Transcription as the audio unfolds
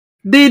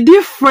the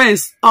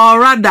difference, or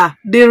rather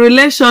the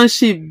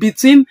relationship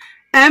between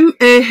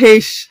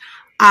MAH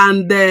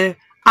and the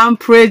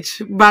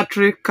amperage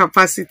battery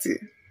capacity.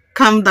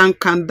 Calm down,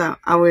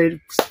 I will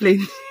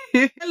explain.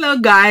 Hello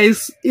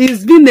guys,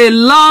 it's been a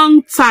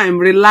long time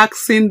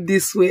relaxing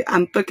this way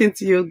and talking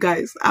to you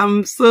guys.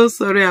 I'm so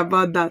sorry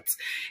about that.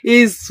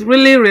 It's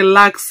really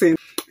relaxing,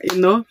 you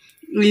know.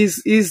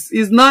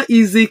 It's not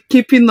easy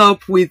keeping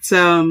up with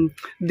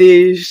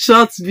the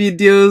short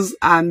videos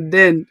and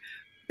then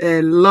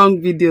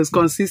long videos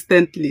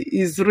consistently.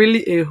 Is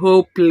really a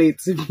whole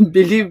plate.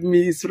 Believe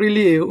me, it's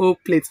really a whole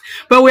plate.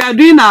 But we are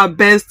doing our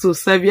best to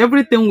serve you.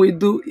 Everything we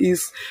do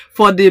is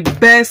for the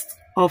best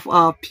of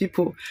our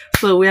people.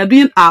 So we are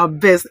doing our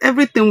best.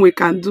 Everything we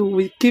can do,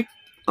 we keep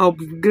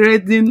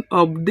upgrading,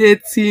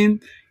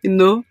 updating, you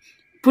know,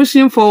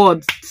 pushing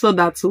forward so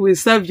that we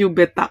serve you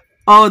better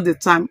all the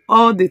time.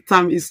 All the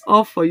time is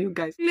all for you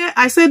guys.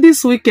 I said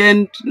this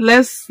weekend,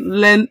 let's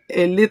learn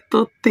a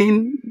little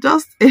thing,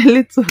 just a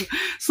little.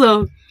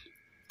 So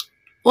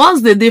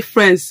what's the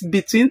difference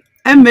between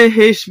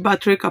MAH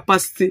battery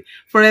capacity?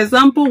 For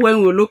example,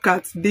 when we look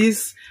at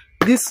this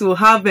will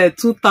have a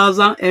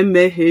 2000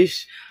 mAh,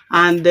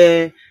 and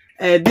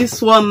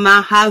this one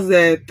now has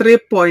a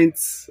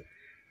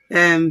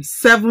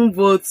 3.7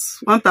 volts,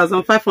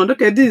 1500.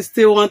 Okay, this is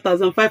still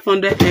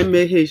 1500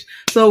 mAh.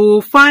 So we'll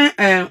find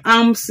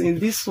amps in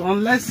this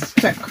one. Let's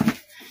check.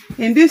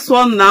 In this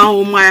one now,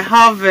 we might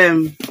have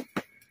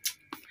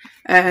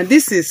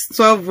this is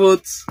 12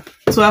 volts,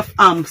 12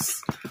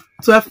 amps,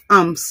 12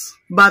 amps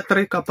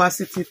battery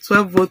capacity,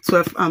 12 volts,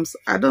 12 amps.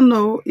 I don't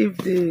know if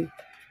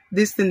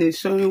this thing is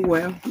showing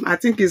well. I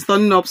think it's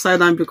turning upside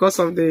down because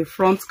of the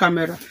front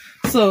camera.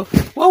 So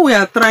what we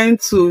are trying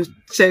to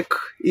check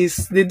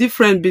is the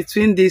difference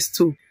between these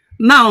two.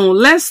 Now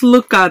let's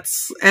look at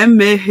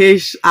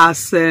MAH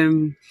as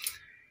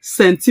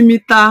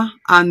centimeter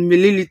and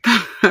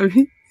milliliter. I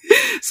mean,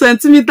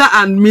 centimeter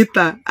and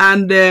meter,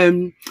 and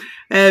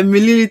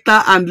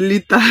milliliter and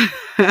liter.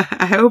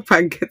 I hope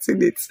I'm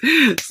getting it.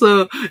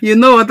 So you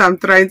know what I'm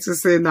trying to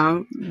say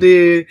now.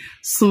 The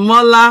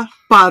smaller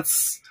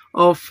parts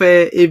of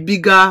a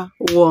bigger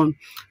one.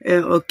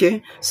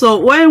 Okay, so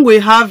when we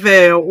have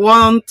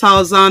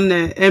 1000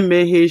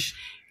 mAh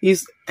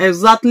is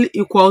exactly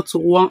equal to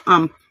 1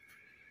 amp.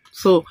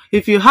 So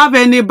if you have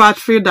any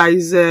battery that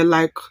is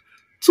like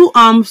 2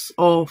 amps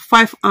or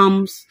 5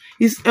 amps,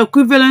 is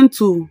equivalent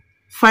to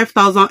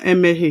 5000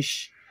 mAh.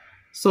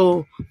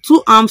 So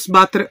 2 amps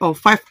battery or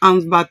 5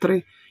 amps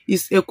battery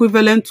is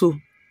equivalent to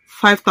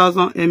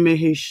 5000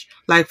 mAh.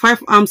 Like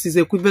 5 amps is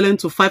equivalent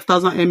to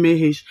 5000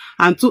 mAh,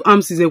 and 2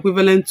 amps is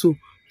equivalent to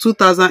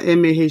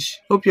 2000 mAh.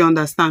 Hope you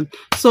understand.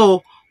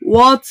 So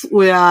what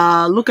we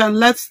are looking,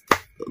 let's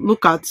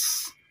look at,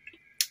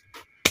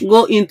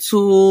 go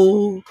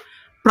into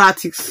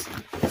practice.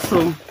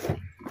 So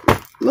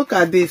look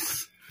at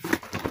this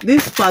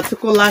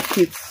particular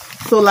kit,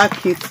 solar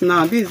kit.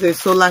 Now this is a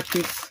solar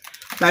kit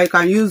that you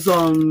can use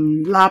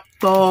on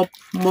laptop,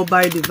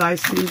 mobile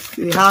devices.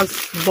 It has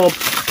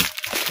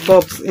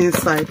bulbs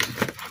inside.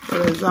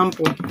 For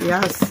example,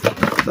 yes.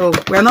 So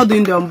we're not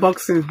doing the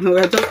unboxing,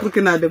 we're just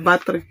looking at the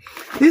battery.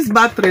 This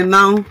battery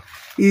now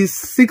is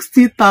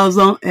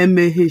 60,000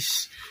 mAh.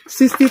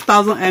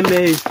 60,000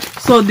 mAh.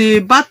 So the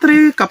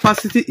battery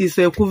capacity is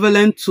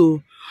equivalent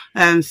to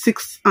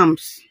 6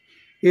 amps.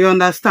 You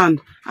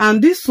understand?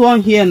 And this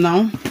one here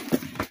now,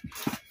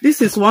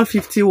 this is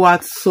 150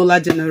 watt solar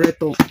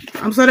generator.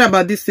 I'm sorry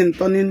about this thing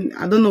turning.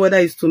 I don't know whether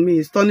it's to me.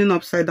 It's turning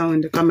upside down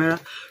in the camera.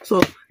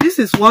 So this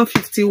is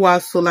 150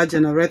 watt solar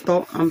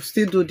generator. I'm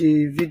still do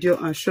the video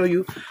and show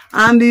you.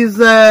 And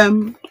is a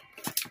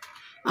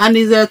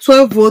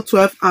 12 volt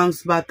 12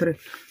 amps battery.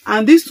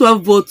 And this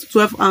 12 volt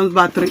 12 amps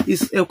battery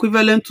is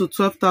equivalent to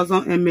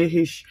 12,000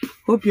 mAh.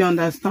 Hope you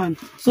understand.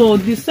 So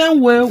the same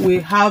way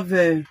we have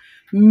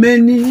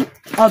many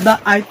other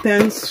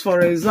items.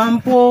 For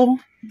example,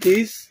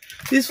 this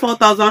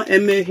 4000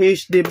 mAh,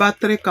 the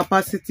battery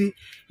capacity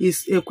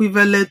is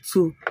equivalent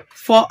to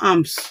 4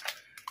 amps.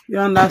 You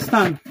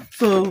understand?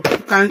 So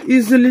you can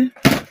easily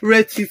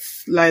rate it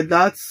like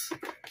that.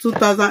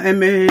 2000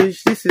 mAh.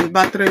 This is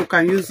battery you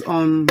can use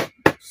on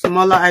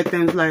smaller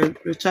items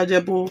like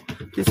rechargeable,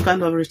 this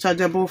kind of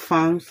rechargeable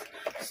fans.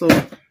 So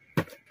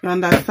you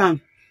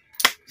understand?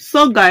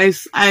 So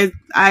guys, I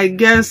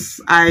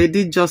guess I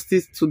did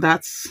justice to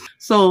that.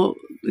 So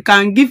you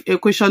can give a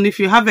question. If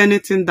you have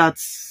anything that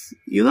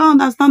you don't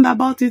understand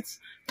about it,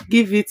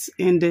 give it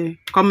in the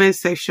comment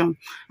section.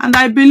 And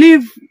I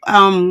believe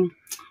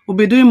we'll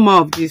be doing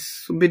more of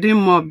this.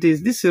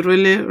 This is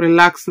really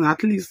relaxing.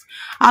 At least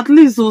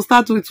we'll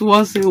start with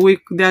once a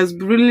week. There's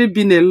really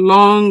been a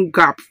long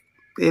gap.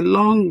 I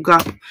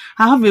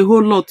have a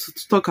whole lot to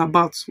talk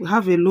about. We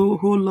have a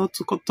whole lot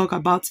to talk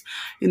about,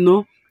 you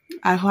know.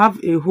 I have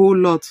a whole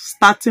lot,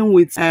 starting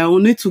with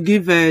we need to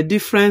give a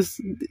difference.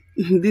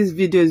 this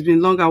video has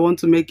been long. I want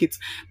to make it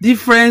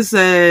difference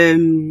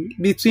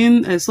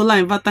between a solar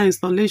inverter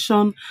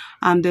installation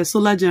and the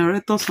solar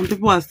generator. Some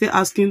people are still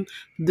asking,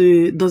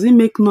 does it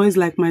make noise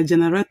like my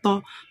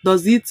generator?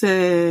 Does it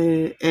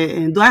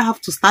do I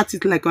have to start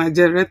it like my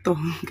generator?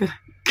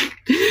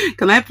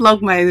 Can I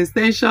plug my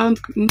extension?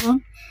 No.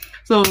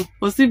 So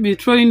we'll still be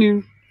throwing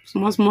in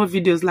small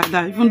videos like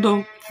that, even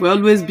though we're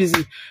always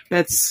busy,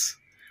 but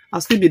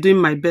I'll still be doing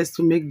my best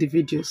to make the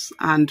videos,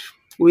 and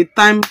with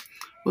time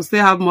we'll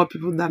still have more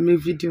people that make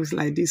videos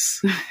like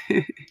this.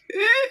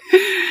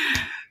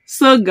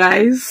 so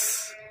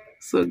guys,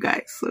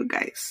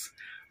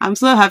 I'm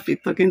so happy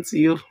talking to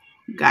you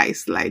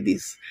guys like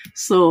this.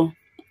 So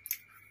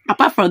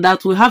apart from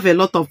that, we have a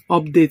lot of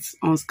updates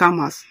on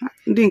scammers.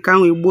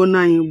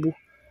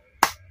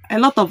 A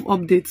lot of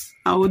updates,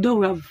 although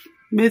we have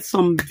made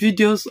some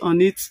videos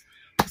on it,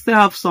 we still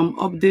have some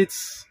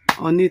updates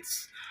on it,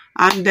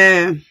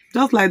 and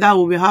just like that,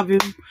 we'll be having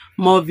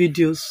more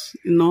videos,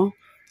 you know,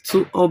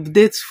 to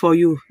update for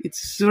you.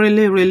 It's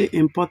really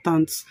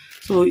important.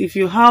 So if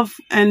you have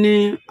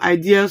any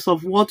ideas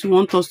of what you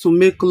want us to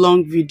make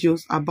long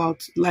videos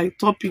about, like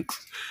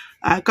topics,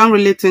 I can't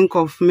really think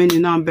of many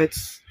now, but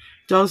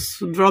just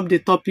drop the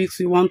topics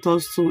you want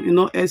us to, you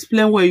know,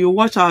 explain. Where you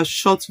watch our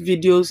short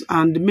videos,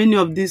 and many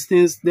of these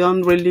things, they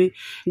don't really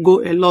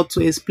go a lot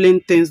to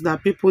explain things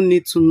that people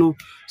need to know.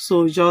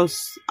 So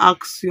just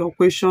ask your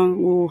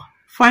question. We'll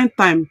find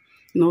time,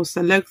 you know,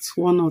 select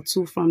one or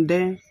two from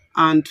there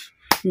and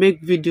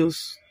make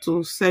videos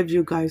to serve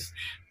you guys.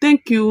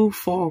 Thank you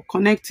for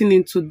connecting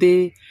in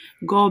today.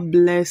 God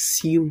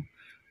bless you.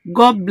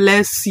 God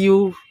bless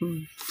you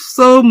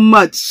so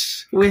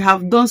much. We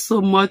have done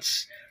so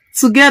much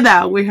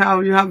together.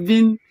 You have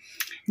been,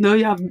 you know,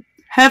 you have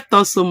helped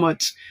us so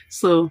much.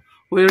 So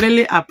we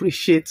really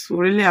appreciate.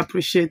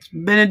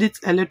 Benedict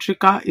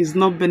Electrical is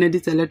not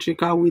Benedict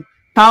Electrical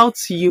without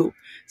you.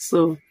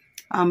 So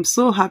I'm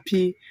so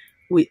happy.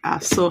 We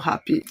are so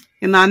happy.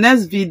 In our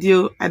next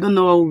video, I don't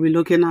know what we'll be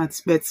looking at,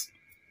 but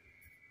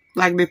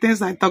like the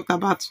things I talked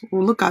about,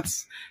 we'll look at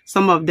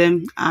some of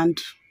them and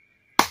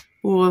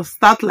we'll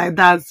start like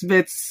that.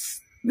 But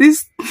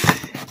this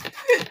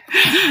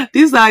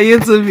these are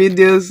YouTube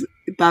videos.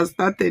 It has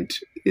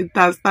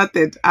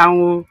started,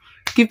 and we'll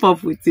keep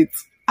up with it.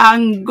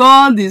 And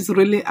God is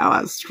really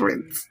our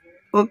strength.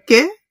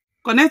 Okay?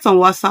 Connect on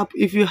WhatsApp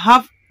if you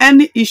have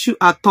any issue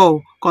at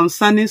all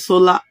concerning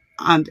solar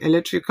and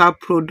electrical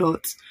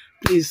products,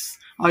 please.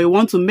 Or you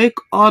want to make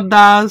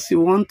orders,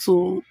 you want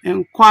to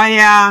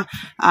inquire,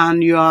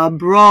 and you are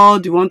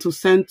abroad, you want to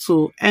send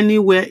to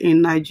anywhere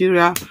in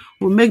Nigeria,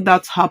 we'll make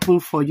that happen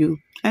for you.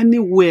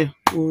 Anywhere,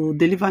 we'll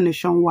deliver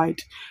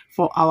nationwide.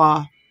 For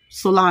our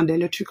solar and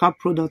electrical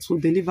products, we'll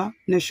deliver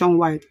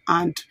nationwide,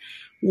 and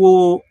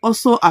we'll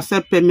also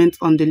accept payment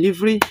on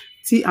delivery.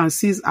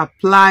 T&Cs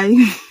apply.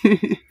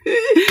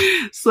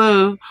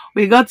 So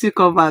we got you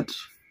covered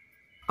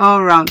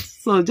all round.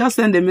 So just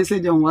send a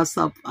message on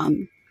WhatsApp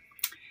and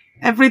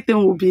everything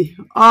will be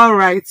all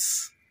right.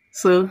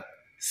 So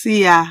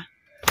see ya.